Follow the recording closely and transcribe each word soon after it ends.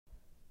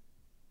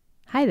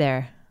Hi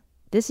there,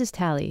 this is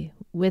Tally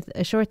with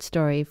a short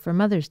story for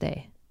Mother's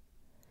Day.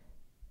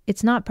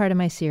 It's not part of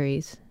my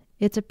series.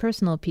 It's a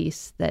personal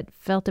piece that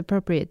felt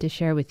appropriate to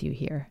share with you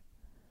here.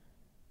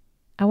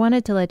 I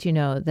wanted to let you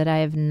know that I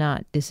have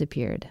not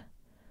disappeared.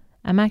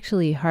 I'm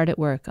actually hard at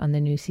work on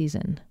the new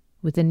season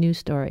with a new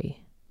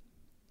story.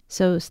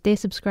 So stay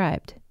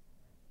subscribed.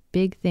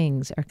 Big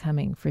things are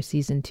coming for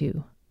season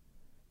 2.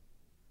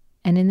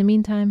 And in the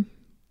meantime,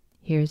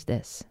 here's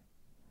this.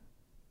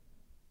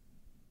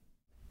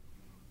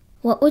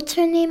 What was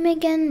her name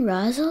again?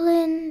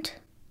 Rosalind?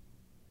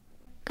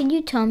 Could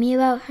you tell me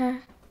about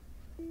her?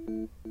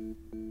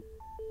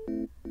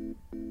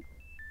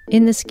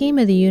 In the scheme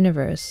of the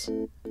universe,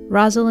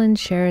 Rosalind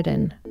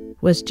Sheridan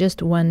was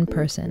just one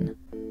person.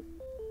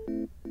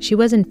 She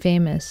wasn't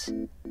famous,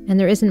 and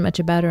there isn't much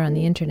about her on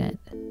the internet.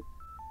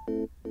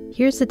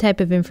 Here's the type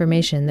of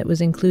information that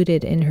was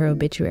included in her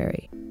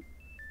obituary.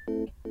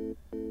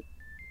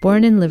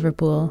 Born in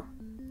Liverpool,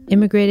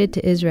 immigrated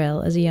to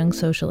Israel as a young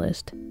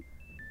socialist,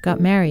 got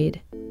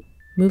married,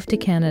 moved to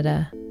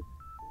Canada,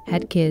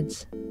 had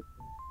kids,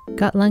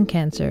 got lung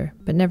cancer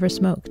but never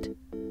smoked.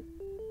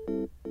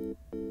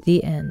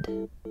 The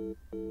end.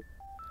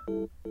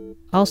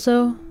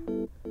 Also,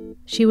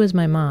 she was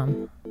my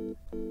mom.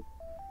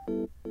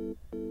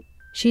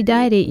 She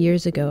died 8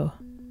 years ago,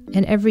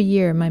 and every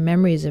year my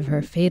memories of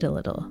her fade a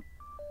little.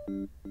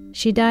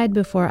 She died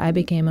before I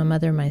became a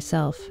mother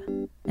myself,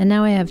 and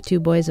now I have 2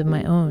 boys of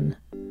my own,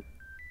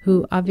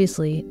 who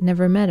obviously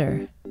never met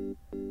her.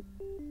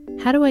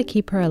 How do I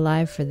keep her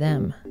alive for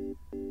them?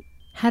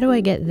 How do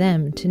I get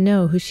them to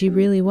know who she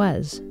really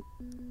was?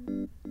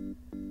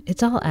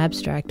 It's all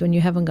abstract when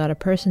you haven't got a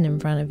person in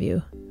front of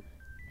you.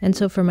 And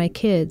so for my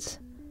kids,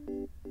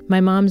 my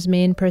mom's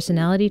main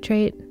personality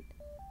trait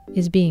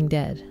is being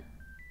dead.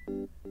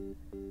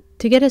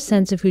 To get a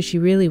sense of who she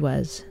really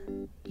was,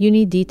 you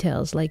need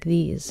details like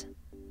these.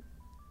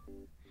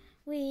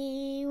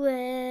 We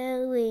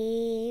will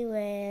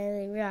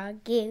rock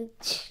you.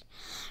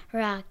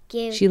 Rock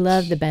you. She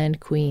loved the band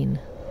Queen.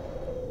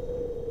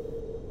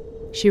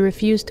 She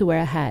refused to wear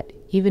a hat,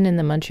 even in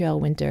the Montreal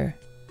winter.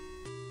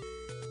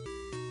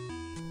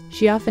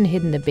 She often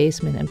hid in the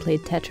basement and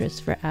played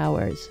Tetris for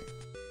hours.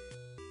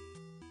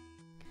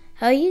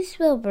 How do you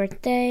spell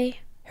birthday?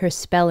 Her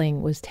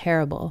spelling was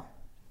terrible.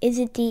 Is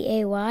it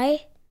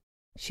D-A-Y?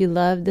 She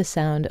loved the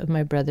sound of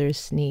my brother's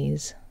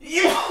sneeze.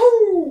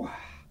 Yahoo!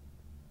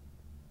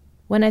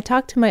 When I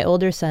talk to my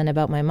older son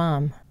about my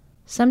mom,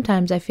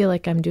 sometimes I feel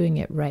like I'm doing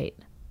it right.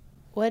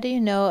 What do you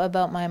know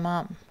about my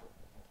mom?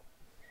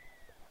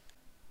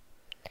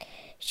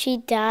 She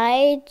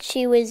died.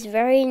 She was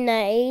very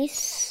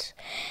nice.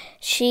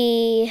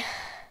 She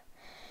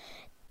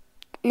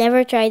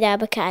never tried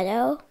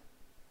avocado.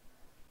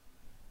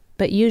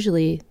 But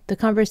usually, the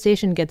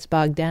conversation gets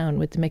bogged down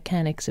with the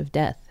mechanics of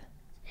death.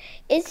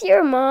 Is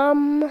your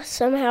mom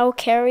somehow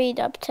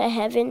carried up to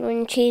heaven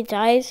when she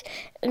dies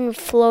and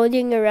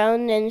floating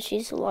around and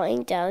she's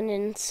lying down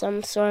in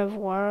some sort of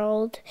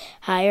world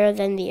higher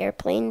than the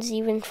airplanes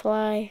even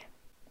fly?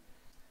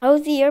 How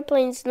the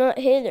airplanes not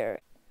hit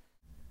her?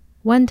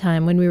 One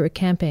time when we were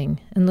camping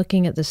and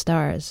looking at the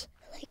stars,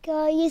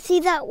 You see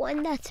that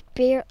one that's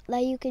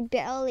that you could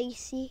barely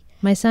see?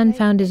 my son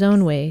found his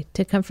own way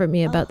to comfort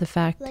me about the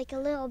fact Like a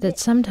little that bit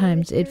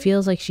sometimes it further.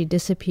 feels like she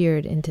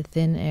disappeared into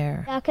thin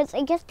air. Yeah, because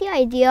I guess the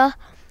idea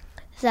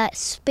that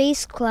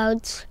space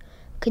clouds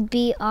could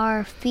be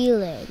our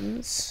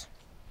feelings.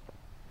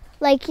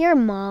 Like your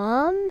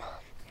mom,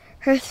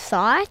 her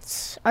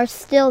thoughts are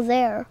still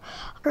there.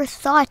 Her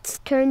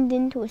thoughts turned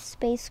into a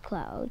space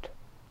cloud.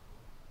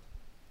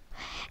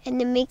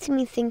 And it makes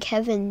me think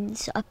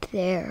heaven's up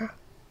there.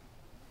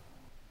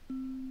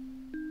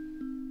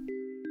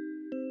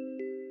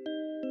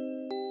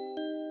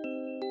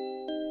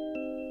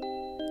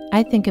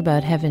 I think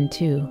about heaven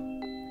too,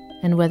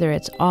 and whether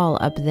it's all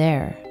up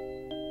there.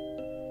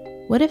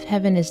 What if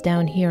heaven is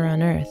down here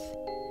on earth,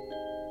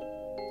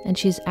 and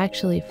she's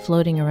actually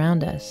floating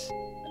around us?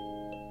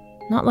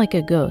 Not like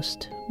a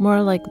ghost,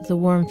 more like the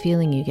warm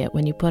feeling you get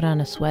when you put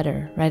on a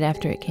sweater right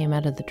after it came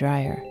out of the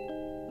dryer.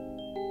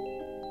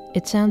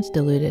 It sounds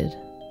deluded,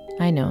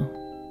 I know.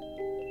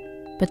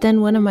 But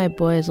then one of my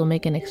boys will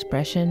make an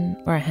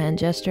expression or a hand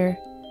gesture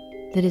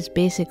that is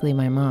basically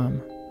my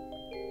mom.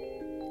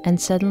 And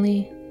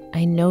suddenly,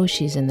 I know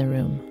she's in the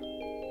room.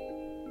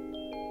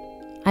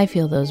 I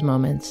feel those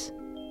moments,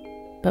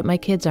 but my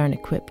kids aren't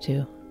equipped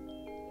to.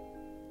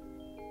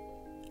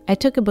 I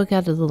took a book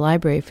out of the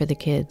library for the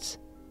kids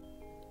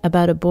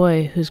about a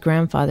boy whose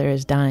grandfather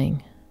is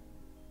dying.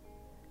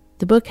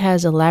 The book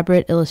has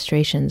elaborate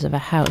illustrations of a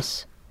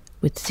house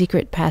with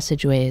secret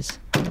passageways,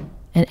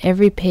 and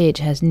every page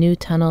has new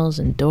tunnels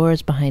and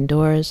doors behind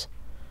doors,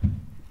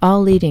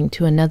 all leading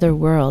to another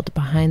world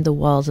behind the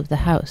walls of the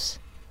house.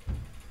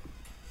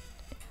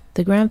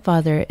 The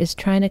grandfather is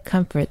trying to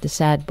comfort the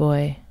sad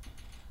boy,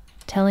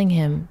 telling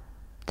him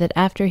that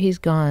after he's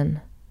gone,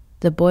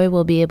 the boy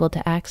will be able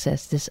to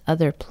access this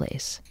other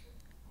place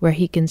where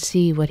he can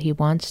see what he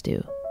wants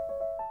to.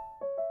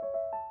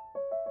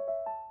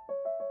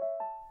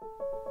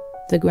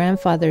 The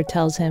grandfather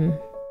tells him,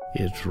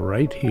 "It's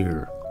right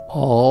here,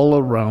 all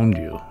around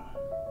you.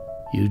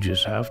 You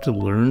just have to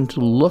learn to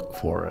look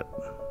for it."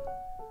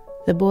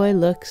 The boy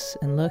looks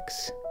and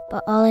looks.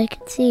 But all I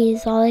can see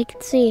is all I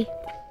can see.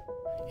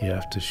 You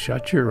have to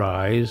shut your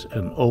eyes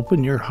and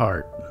open your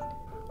heart.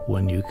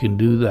 When you can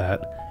do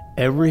that,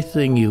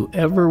 everything you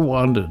ever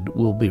wanted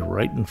will be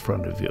right in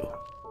front of you.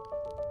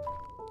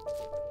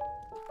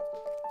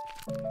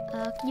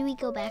 Can we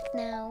go back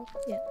now?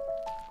 Yeah.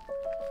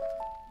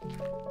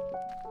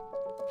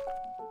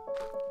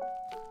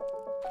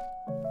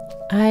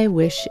 I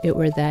wish it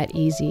were that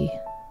easy.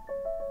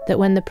 That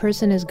when the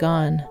person is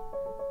gone,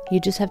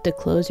 you just have to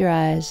close your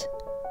eyes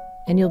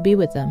and you'll be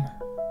with them.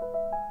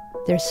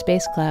 Their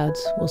space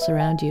clouds will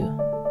surround you.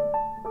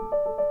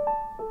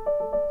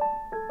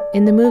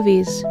 In the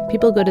movies,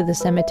 people go to the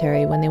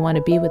cemetery when they want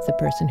to be with the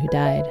person who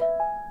died.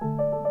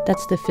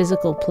 That's the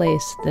physical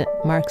place that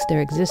marks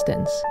their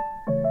existence.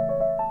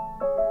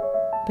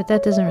 But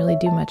that doesn't really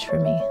do much for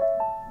me.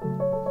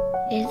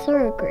 Is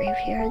there a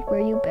graveyard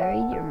where you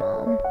buried your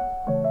mom?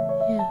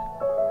 Yeah.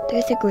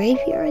 There's a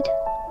graveyard?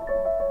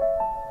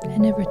 I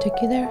never took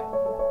you there?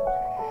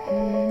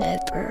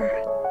 Never.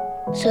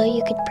 So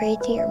you could pray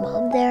to your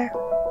mom there?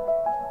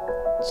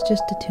 It's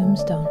just a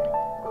tombstone.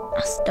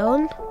 A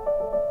stone?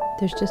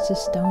 There's just a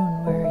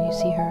stone where you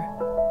see her,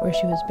 where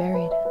she was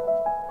buried.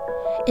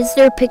 Is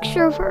there a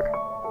picture of her?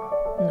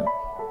 No.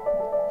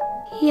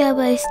 Yeah,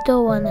 but I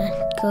still want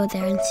to go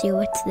there and see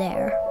what's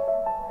there.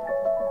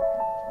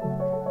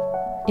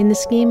 In the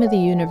scheme of the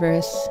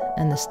universe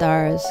and the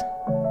stars,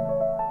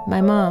 my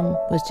mom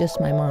was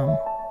just my mom.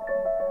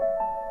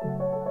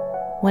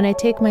 When I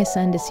take my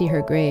son to see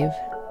her grave,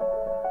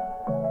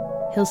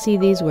 he'll see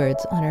these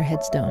words on her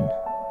headstone.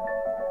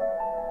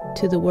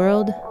 To the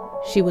world,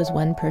 she was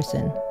one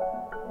person.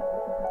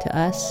 To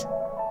us,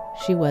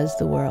 she was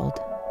the world.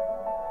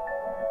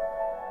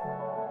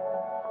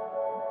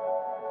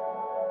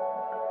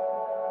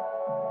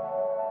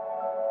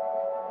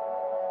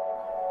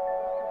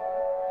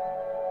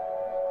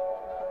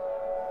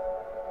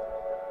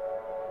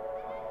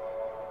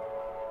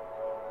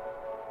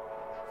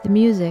 The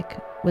music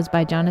was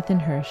by Jonathan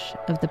Hirsch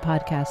of the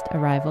podcast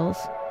Arrivals,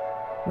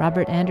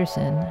 Robert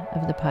Anderson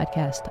of the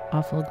podcast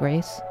Awful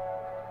Grace,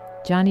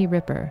 Johnny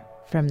Ripper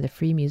from the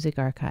Free Music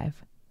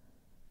Archive.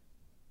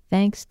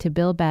 Thanks to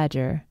Bill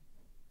Badger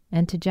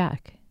and to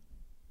Jack.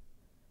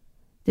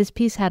 This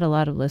piece had a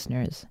lot of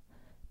listeners,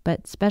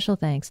 but special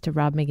thanks to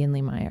Rob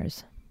McGinley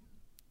Myers.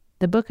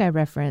 The book I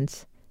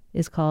reference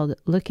is called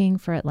Looking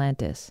for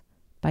Atlantis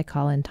by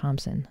Colin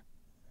Thompson.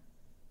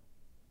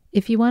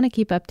 If you want to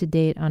keep up to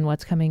date on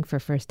what's coming for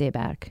First Day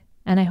Back,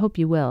 and I hope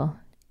you will,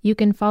 you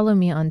can follow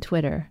me on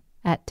Twitter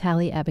at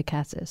Tally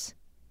Abecassis,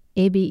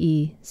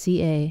 Abecassis.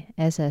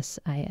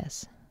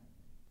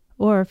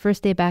 Or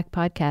First Day Back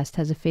Podcast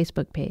has a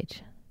Facebook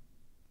page.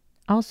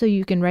 Also,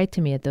 you can write to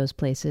me at those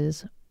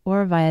places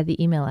or via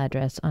the email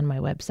address on my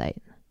website.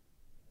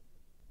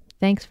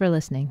 Thanks for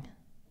listening.